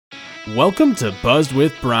Welcome to Buzzed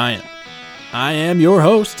with Brian. I am your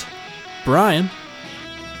host, Brian.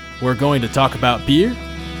 We're going to talk about beer,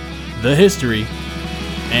 the history,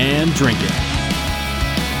 and drinking.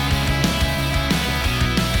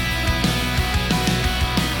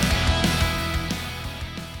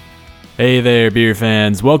 Hey there, beer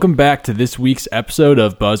fans. Welcome back to this week's episode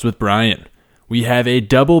of Buzzed with Brian. We have a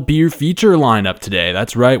double beer feature lineup today.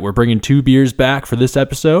 That's right, we're bringing two beers back for this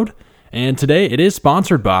episode. And today it is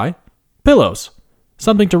sponsored by Pillows,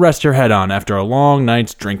 something to rest your head on after a long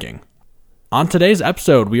night's drinking. On today's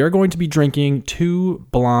episode, we are going to be drinking two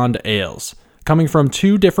blonde ales, coming from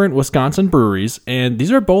two different Wisconsin breweries, and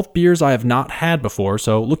these are both beers I have not had before,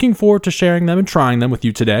 so looking forward to sharing them and trying them with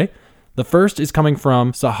you today. The first is coming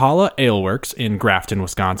from Sahala Ale Works in Grafton,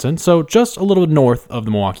 Wisconsin, so just a little north of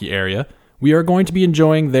the Milwaukee area. We are going to be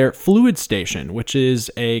enjoying their Fluid Station, which is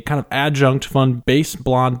a kind of adjunct fun base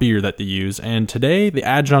blonde beer that they use. And today, the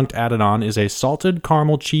adjunct added on is a salted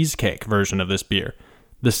caramel cheesecake version of this beer.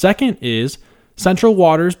 The second is Central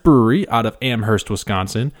Waters Brewery out of Amherst,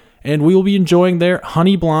 Wisconsin, and we will be enjoying their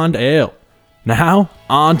Honey Blonde Ale. Now,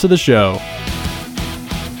 on to the show.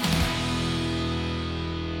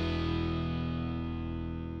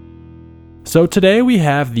 So today we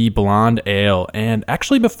have the Blonde Ale, and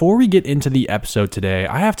actually before we get into the episode today,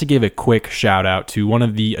 I have to give a quick shout out to one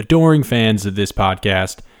of the adoring fans of this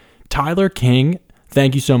podcast, Tyler King.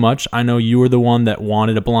 Thank you so much. I know you were the one that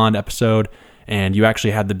wanted a blonde episode, and you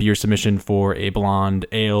actually had the beer submission for a Blonde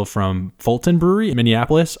Ale from Fulton Brewery in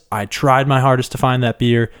Minneapolis. I tried my hardest to find that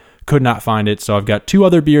beer, could not find it, so I've got two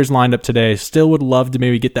other beers lined up today. Still would love to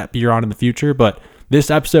maybe get that beer on in the future, but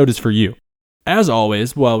this episode is for you. As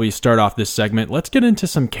always, while we start off this segment, let's get into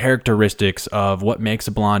some characteristics of what makes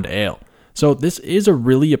a blonde ale. So this is a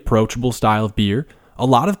really approachable style of beer. A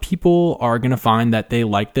lot of people are going to find that they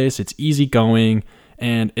like this. It's easygoing,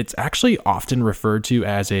 and it's actually often referred to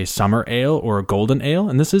as a summer ale or a golden ale.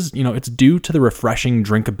 And this is, it's due to the refreshing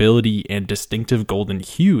drinkability and distinctive golden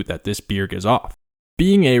hue that this beer gives off.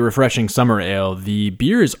 Being a refreshing summer ale, the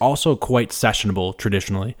beer is also quite sessionable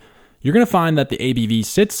traditionally. You're going to find that the ABV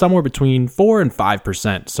sits somewhere between 4 and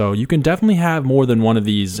 5%, so you can definitely have more than one of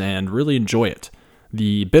these and really enjoy it.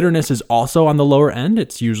 The bitterness is also on the lower end.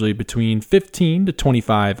 It's usually between 15 to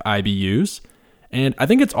 25 IBUs. And I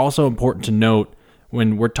think it's also important to note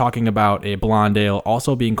when we're talking about a blonde ale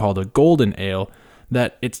also being called a golden ale,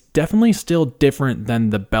 that it's definitely still different than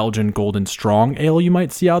the Belgian Golden Strong Ale you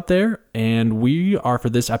might see out there. And we are, for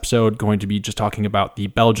this episode, going to be just talking about the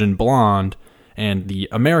Belgian Blonde and the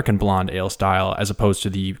American Blonde Ale style, as opposed to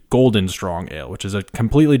the Golden Strong Ale, which is a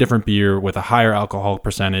completely different beer with a higher alcohol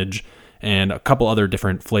percentage and a couple other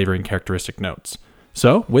different flavoring characteristic notes.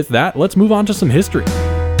 So with that, let's move on to some history.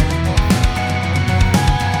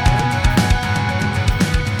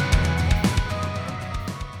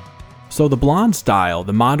 So the blonde style,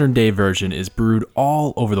 the modern day version, is brewed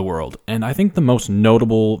all over the world, and I think the most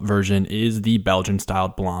notable version is the Belgian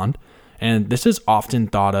styled blonde. And this is often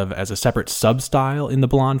thought of as a separate sub-style in the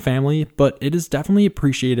blonde family, but it is definitely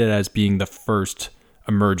appreciated as being the first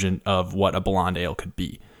emergent of what a blonde ale could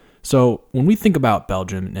be. So when we think about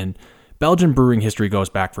Belgium, and Belgian brewing history goes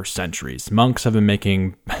back for centuries. Monks have been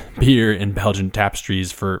making beer in Belgian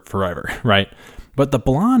tapestries for forever, right? But the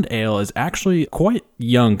blonde ale is actually quite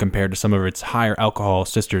young compared to some of its higher alcohol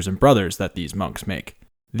sisters and brothers that these monks make.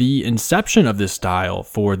 The inception of this style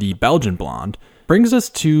for the Belgian blonde brings us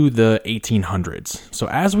to the 1800s. So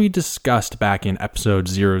as we discussed back in episode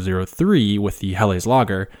 003 with the Helles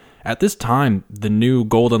Lager, at this time, the new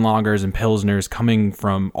golden lagers and pilsners coming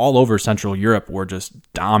from all over Central Europe were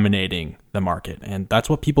just dominating the market, and that's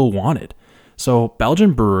what people wanted. So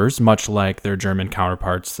Belgian brewers, much like their German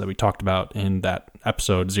counterparts that we talked about in that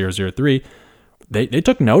episode 003, they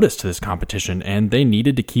took notice to this competition, and they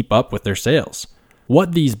needed to keep up with their sales.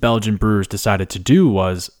 What these Belgian brewers decided to do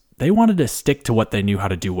was they wanted to stick to what they knew how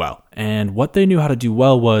to do well. And what they knew how to do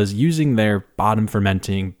well was using their bottom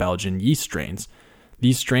fermenting Belgian yeast strains.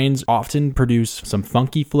 These strains often produce some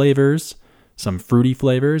funky flavors, some fruity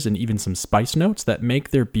flavors, and even some spice notes that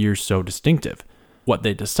make their beers so distinctive. What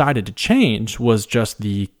they decided to change was just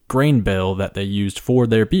the grain bill that they used for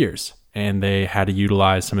their beers. And they had to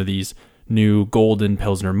utilize some of these new golden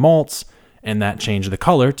Pilsner malts, and that changed the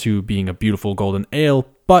color to being a beautiful golden ale,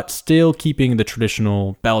 but still keeping the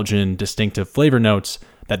traditional Belgian distinctive flavor notes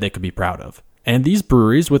that they could be proud of. And these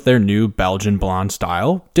breweries, with their new Belgian blonde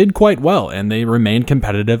style, did quite well, and they remained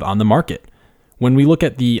competitive on the market. When we look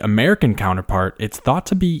at the American counterpart, it's thought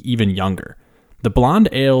to be even younger. The blonde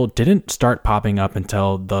ale didn't start popping up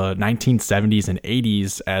until the 1970s and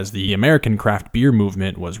 80s as the American craft beer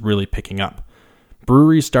movement was really picking up.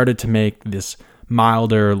 breweries started to make this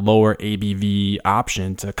milder, lower ABV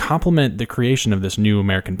option to complement the creation of this new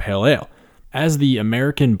American Pale Ale. As the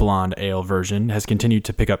American Blonde Ale version has continued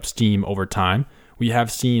to pick up steam over time, we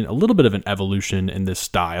have seen a little bit of an evolution in this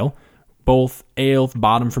style. Both ale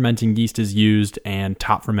bottom fermenting yeast is used and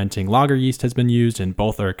top fermenting lager yeast has been used, and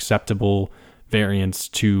both are acceptable variants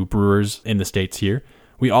to brewers in the States here.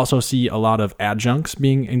 We also see a lot of adjuncts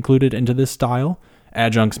being included into this style.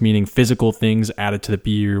 Adjuncts meaning physical things added to the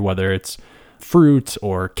beer, whether it's fruit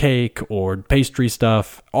or cake or pastry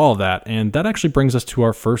stuff, all of that. And that actually brings us to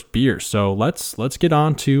our first beer. So let's get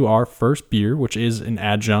on to our first beer, which is an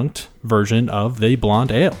adjunct version of the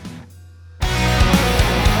Blonde Ale.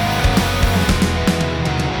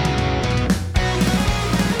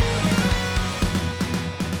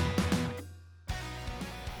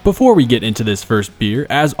 Before we get into this first beer,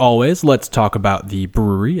 as always, let's talk about the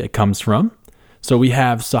brewery it comes from. So we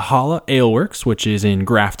have Sahala Ale Works, which is in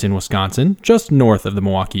Grafton, Wisconsin, just north of the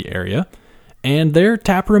Milwaukee area. And their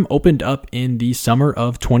taproom opened up in the summer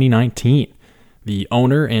of 2019. The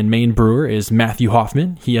owner and main brewer is Matthew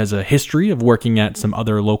Hoffman. He has a history of working at some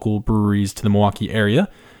other local breweries to the Milwaukee area.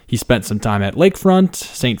 He spent some time at Lakefront,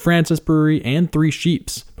 St. Francis Brewery, and Three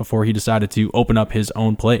Sheeps before he decided to open up his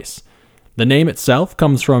own place. The name itself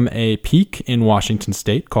comes from a peak in Washington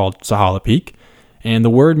state called Sahala Peak, and the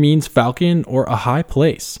word means falcon or a high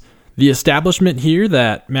place. The establishment here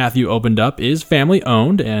that Matthew opened up is family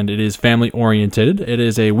owned and it is family oriented. It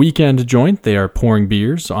is a weekend joint. They are pouring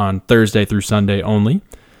beers on Thursday through Sunday only.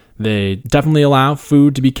 They definitely allow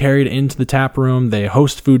food to be carried into the tap room. They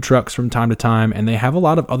host food trucks from time to time, and they have a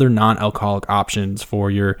lot of other non-alcoholic options for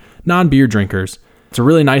your non-beer drinkers. It's a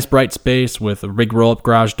really nice, bright space with a big roll-up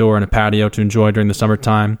garage door and a patio to enjoy during the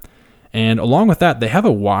summertime. And along with that, they have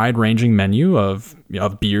a wide-ranging menu of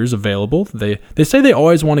beers available. They say they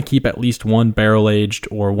always want to keep at least one barrel-aged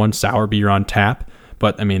or one sour beer on tap.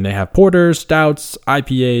 But, I mean, they have porters, stouts,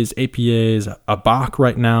 IPAs, APAs, a Bock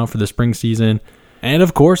right now for the spring season. And,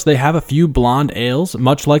 of course, they have a few blonde ales,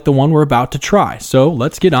 much like the one we're about to try. So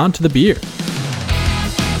let's get on to the beer.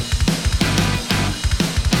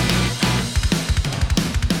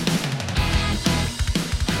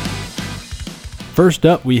 First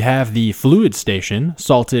up, we have the Fluid Station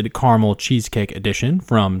Salted Caramel Cheesecake Edition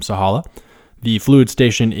from Sahala. The Fluid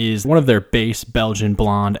Station is one of their base Belgian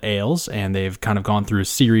blonde ales, and they've kind of gone through a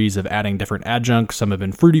series of adding different adjuncts. Some have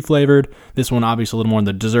been fruity flavored. This one obviously a little more on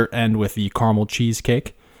the dessert end with the caramel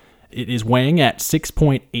cheesecake. It is weighing at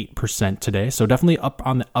 6.8% today, so definitely up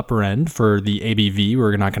on the upper end for the ABV.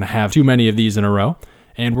 We're not going to have too many of these in a row,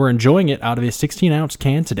 and we're enjoying it out of a 16-ounce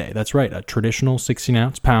can today. That's right, a traditional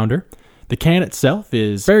 16-ounce pounder. The can itself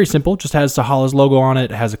is very simple, just has Sahala's logo on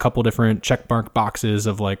it. It has a couple different checkmark boxes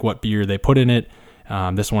of like what beer they put in it.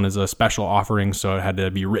 This one is a special offering, so it had to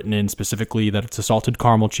be written in specifically that it's a salted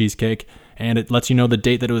caramel cheesecake, and it lets you know the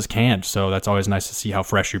date that it was canned, so that's always nice to see how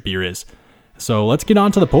fresh your beer is. So let's get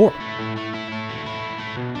on to the pour.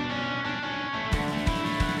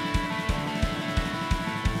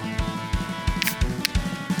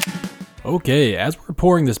 Okay, as we're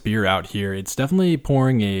pouring this beer out here, it's definitely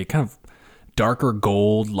pouring a kind of darker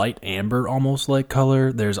gold, light amber almost like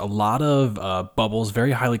color. There's a lot of bubbles,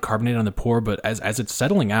 very highly carbonated on the pour, but as it's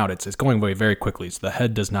settling out, it's going away very quickly, so the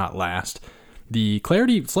head does not last. The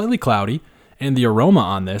clarity, slightly cloudy, and the aroma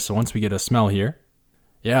on this, so once we get a smell here,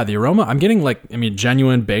 yeah, the aroma, I'm getting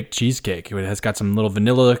genuine baked cheesecake. It has got some little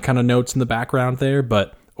vanilla kind of notes in the background there,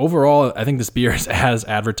 but overall, I think this beer is as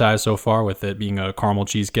advertised so far with it being a caramel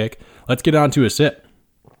cheesecake. Let's get on to a sip.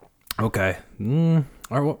 Okay.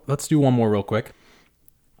 All right, well, let's do one more real quick.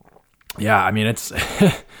 Yeah, I mean, it's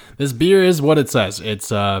this beer is what it says. It's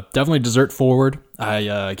definitely dessert forward.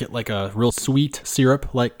 I get like a real sweet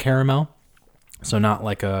syrup like caramel. So not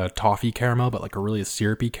like a toffee caramel, but like a really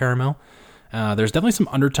syrupy caramel. There's definitely some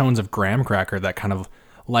undertones of graham cracker that kind of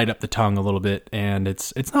light up the tongue a little bit, and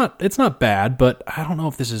it's not bad, but I don't know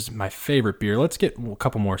if this is my favorite beer. Let's get a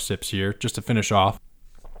couple more sips here just to finish off.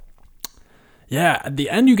 Yeah, at the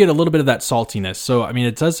end you get a little bit of that saltiness. So, I mean,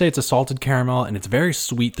 it does say it's a salted caramel, and it's very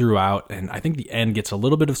sweet throughout, and I think the end gets a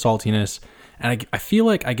little bit of saltiness, and I feel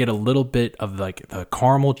like I get a little bit of like the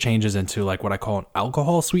caramel changes into like what I call an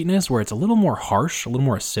alcohol sweetness, where it's a little more harsh, a little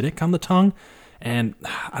more acidic on the tongue, and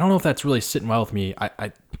I don't know if that's really sitting well with me.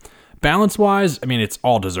 I balance-wise, I mean, it's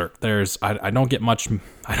all dessert. I don't get much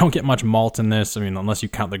malt in this. I mean, unless you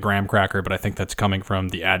count the graham cracker, but I think that's coming from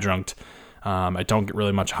the adjunct. I don't get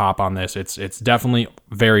really much hop on this. It's definitely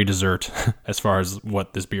very dessert as far as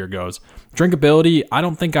what this beer goes. Drinkability, I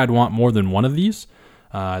don't think I'd want more than one of these.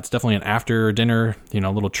 It's definitely an after dinner,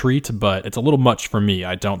 little treat, but it's a little much for me.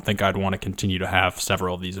 I don't think I'd want to continue to have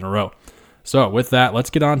several of these in a row. So with that, let's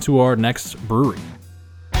get on to our next brewery.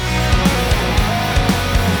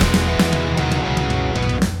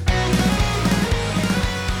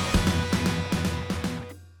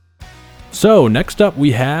 So next up,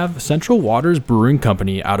 we have Central Waters Brewing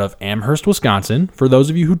Company out of Amherst, Wisconsin. For those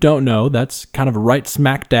of you who don't know, that's kind of right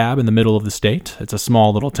smack dab in the middle of the state. It's a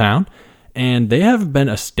small little town, and they have been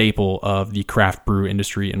a staple of the craft brew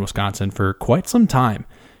industry in Wisconsin for quite some time.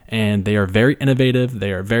 And they are very innovative.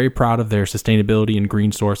 They are very proud of their sustainability and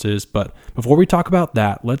green sources. But before we talk about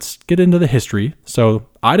that, let's get into the history. So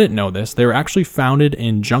I didn't know this. They were actually founded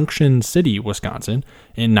in Junction City, Wisconsin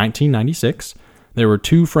in 1996. There were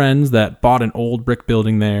two friends that bought an old brick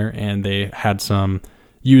building there, and they had some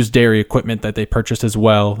used dairy equipment that they purchased as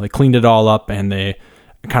well. They cleaned it all up, and they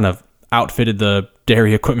kind of outfitted the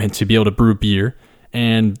dairy equipment to be able to brew beer.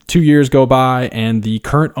 And 2 years go by, and the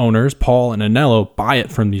current owners, Paul and Anello, buy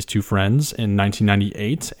it from these two friends in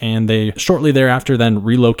 1998, and they shortly thereafter then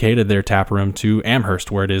relocated their taproom to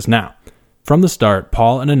Amherst, where it is now. From the start,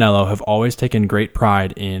 Paul and Anello have always taken great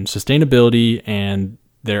pride in sustainability and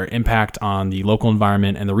their impact on the local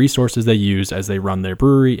environment and the resources they use as they run their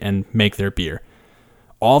brewery and make their beer.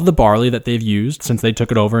 All of the barley that they've used since they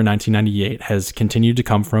took it over in 1998 has continued to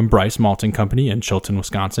come from Bryce Malting Company in Chilton,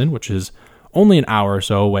 Wisconsin, which is only an hour or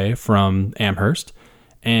so away from Amherst.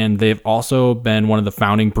 And they've also been one of the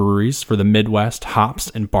founding breweries for the Midwest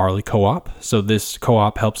Hops and Barley Co-op. So this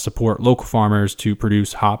co-op helps support local farmers to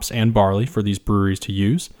produce hops and barley for these breweries to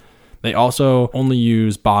use. They also only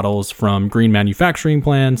use bottles from green manufacturing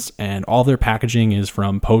plants, and all their packaging is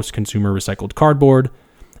from post-consumer recycled cardboard.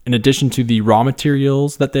 In addition to the raw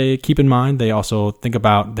materials that they keep in mind, they also think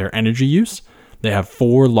about their energy use. They have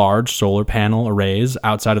 4 large solar panel arrays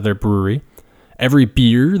outside of their brewery. Every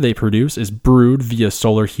beer they produce is brewed via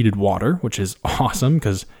solar heated water, which is awesome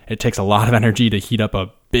because it takes a lot of energy to heat up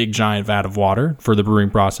a big giant vat of water for the brewing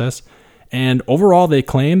process. And overall, they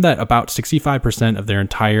claim that about 65% of their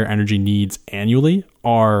entire energy needs annually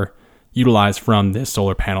are utilized from this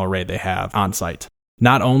solar panel array they have on site.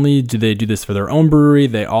 Not only do they do this for their own brewery,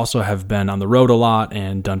 they also have been on the road a lot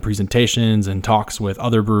and done presentations and talks with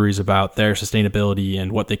other breweries about their sustainability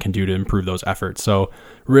and what they can do to improve those efforts. So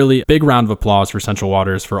really, big round of applause for Central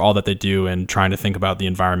Waters for all that they do and trying to think about the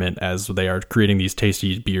environment as they are creating these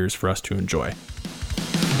tasty beers for us to enjoy.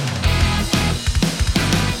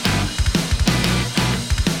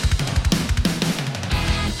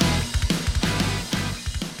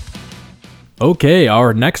 Okay,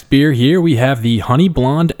 our next beer here, we have the Honey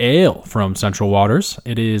Blonde Ale from Central Waters.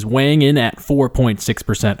 It is weighing in at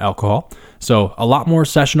 4.6% alcohol, so a lot more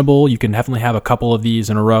sessionable. You can definitely have a couple of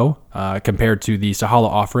these in a row compared to the Sahala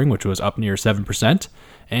offering, which was up near 7%.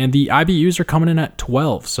 And the IBUs are coming in at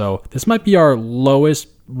 12, so this might be our lowest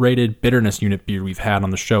rated bitterness unit beer we've had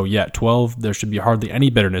on the show yet. 12, there should be hardly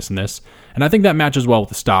any bitterness in this, and I think that matches well with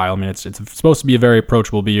the style. I mean, it's supposed to be a very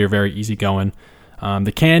approachable beer, very easygoing.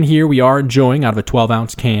 The can here we are enjoying out of a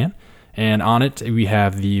 12-ounce can, and on it we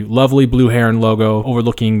have the lovely Blue Heron logo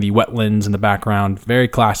overlooking the wetlands in the background. Very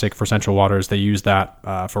classic for Central Waters. They use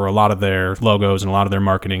that for a lot of their logos and a lot of their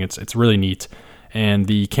marketing. It's really neat. And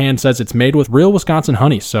the can says it's made with real Wisconsin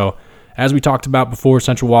honey. So as we talked about before,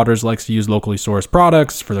 Central Waters likes to use locally sourced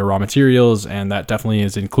products for their raw materials, and that definitely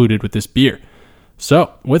is included with this beer.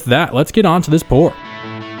 So with that, let's get on to this pour.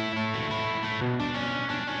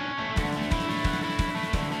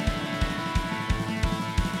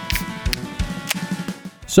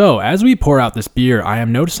 So as we pour out this beer, I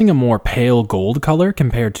am noticing a more pale gold color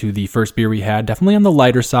compared to the first beer we had, definitely on the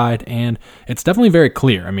lighter side, and it's definitely very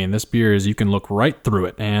clear. I mean, this beer you can look right through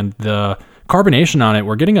it, and the carbonation on it,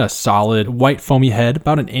 we're getting a solid white foamy head,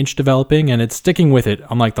 about an inch developing, and it's sticking with it,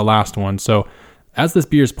 unlike the last one. So as this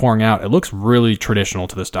beer is pouring out, it looks really traditional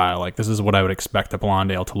to the style. Like, this is what I would expect a blonde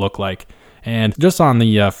ale to look like. And just on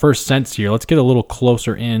the first sense here, let's get a little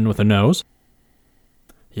closer in with the nose.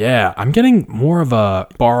 Yeah, I'm getting more of a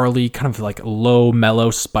barley, kind of like low,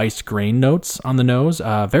 mellow, spiced grain notes on the nose.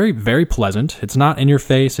 Very, very pleasant. It's not in your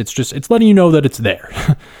face. It's letting you know that it's there.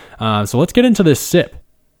 So let's get into this sip.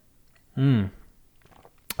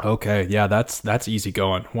 Okay, yeah, that's easy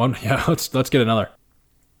going. Let's get another.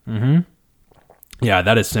 Yeah,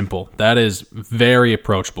 that is simple. That is very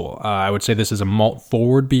approachable. I would say this is a malt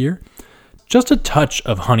forward beer. Just a touch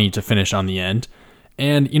of honey to finish on the end.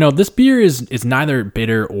 And, this beer is neither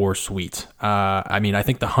bitter or sweet. I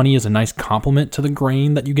think the honey is a nice complement to the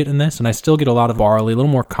grain that you get in this, and I still get a lot of barley, a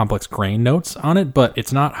little more complex grain notes on it, but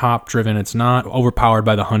it's not hop driven. It's not overpowered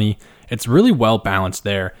by the honey. It's really well balanced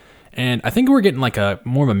there. And I think we're getting like a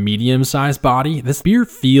more of a medium-sized body. This beer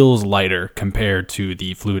feels lighter compared to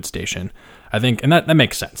the Fluid Station. I think, and that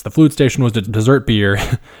makes sense. The Fluid Station was a dessert beer,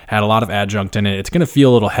 had a lot of adjunct in it. It's going to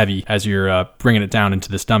feel a little heavy as you're bringing it down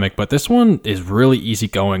into the stomach, but this one is really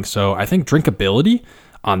easygoing. So I think drinkability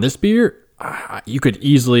on this beer, you could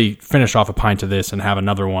easily finish off a pint of this and have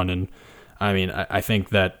another one. And I mean, I think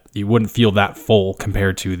that you wouldn't feel that full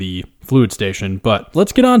compared to the Fluid Station. But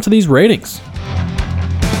let's get on to these ratings.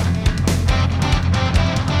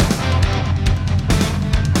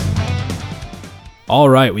 All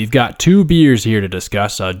right, we've got 2 beers here to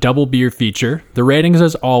discuss, a double beer feature. The ratings,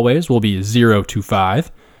 as always, will be 0 to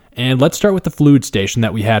 5. And let's start with the Fluid Station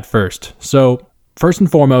that we had first. So, first and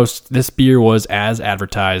foremost, this beer was as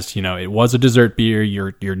advertised. You know, it was a dessert beer.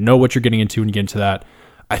 You know what you're getting into when you get into that.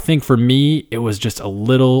 I think for me, it was just a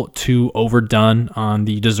little too overdone on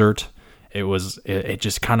the dessert. It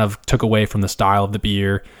just kind of took away from the style of the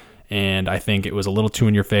beer. And I think it was a little too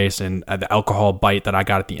in your face, and the alcohol bite that I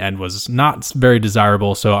got at the end was not very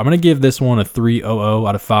desirable. So I'm going to give this one a 3.00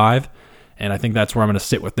 out of 5, and I think that's where I'm going to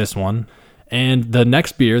sit with this one. And the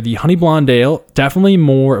next beer, the Honey Blonde Ale, definitely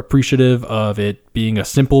more appreciative of it being a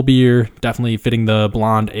simple beer, definitely fitting the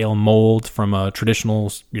blonde ale mold from a traditional,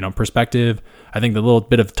 perspective. I think the little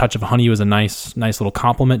bit of touch of honey was a nice little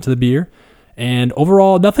compliment to the beer. And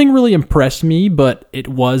overall, nothing really impressed me, but it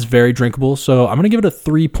was very drinkable, so I'm going to give it a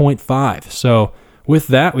 3.5. So with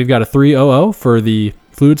that, we've got a 3.00 for the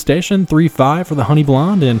Fluid Station, 3.5 for the Honey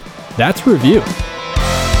Blonde, and that's review.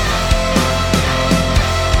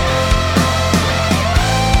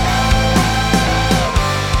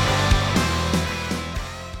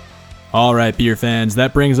 All right, beer fans,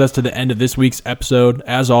 that brings us to the end of this week's episode.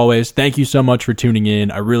 As always, thank you so much for tuning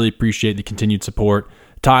in. I really appreciate the continued support.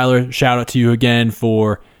 Tyler, shout out to you again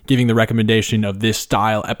for giving the recommendation of this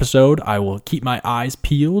style episode. I will keep my eyes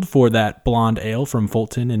peeled for that blonde ale from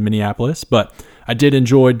Fulton in Minneapolis, but I did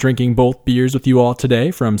enjoy drinking both beers with you all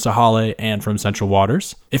today from Sahala and from Central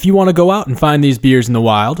Waters. If you want to go out and find these beers in the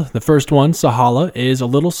wild, the first one, Sahala, is a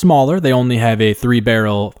little smaller. They only have a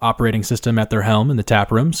 3-barrel operating system at their helm in the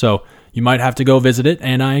tap room, so you might have to go visit it,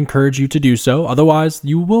 and I encourage you to do so. Otherwise,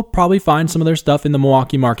 you will probably find some of their stuff in the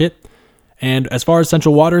Milwaukee market. And as far as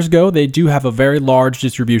Central Waters go, they do have a very large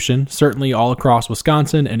distribution, certainly all across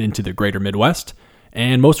Wisconsin and into the greater Midwest.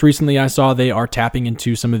 And most recently, I saw they are tapping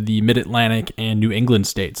into some of the Mid-Atlantic and New England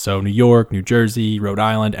states. So New York, New Jersey, Rhode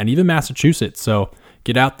Island, and even Massachusetts. So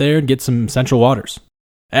get out there and get some Central Waters.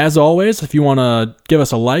 As always, if you want to give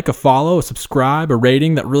us a like, a follow, a subscribe, a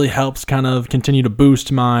rating, that really helps kind of continue to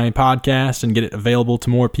boost my podcast and get it available to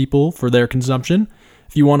more people for their consumption.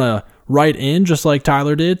 If you want to write in, just like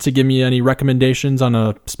Tyler did, to give me any recommendations on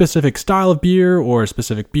a specific style of beer or a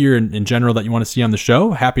specific beer in general that you want to see on the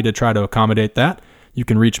show, happy to try to accommodate that. You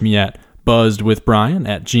can reach me at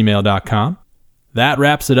buzzedwithbrian@gmail.com. That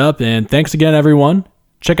wraps it up, and thanks again, everyone.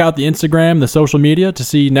 Check out the Instagram, the social media to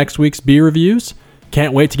see next week's beer reviews.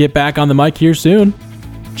 Can't wait to get back on the mic here soon.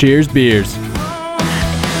 Cheers, beers.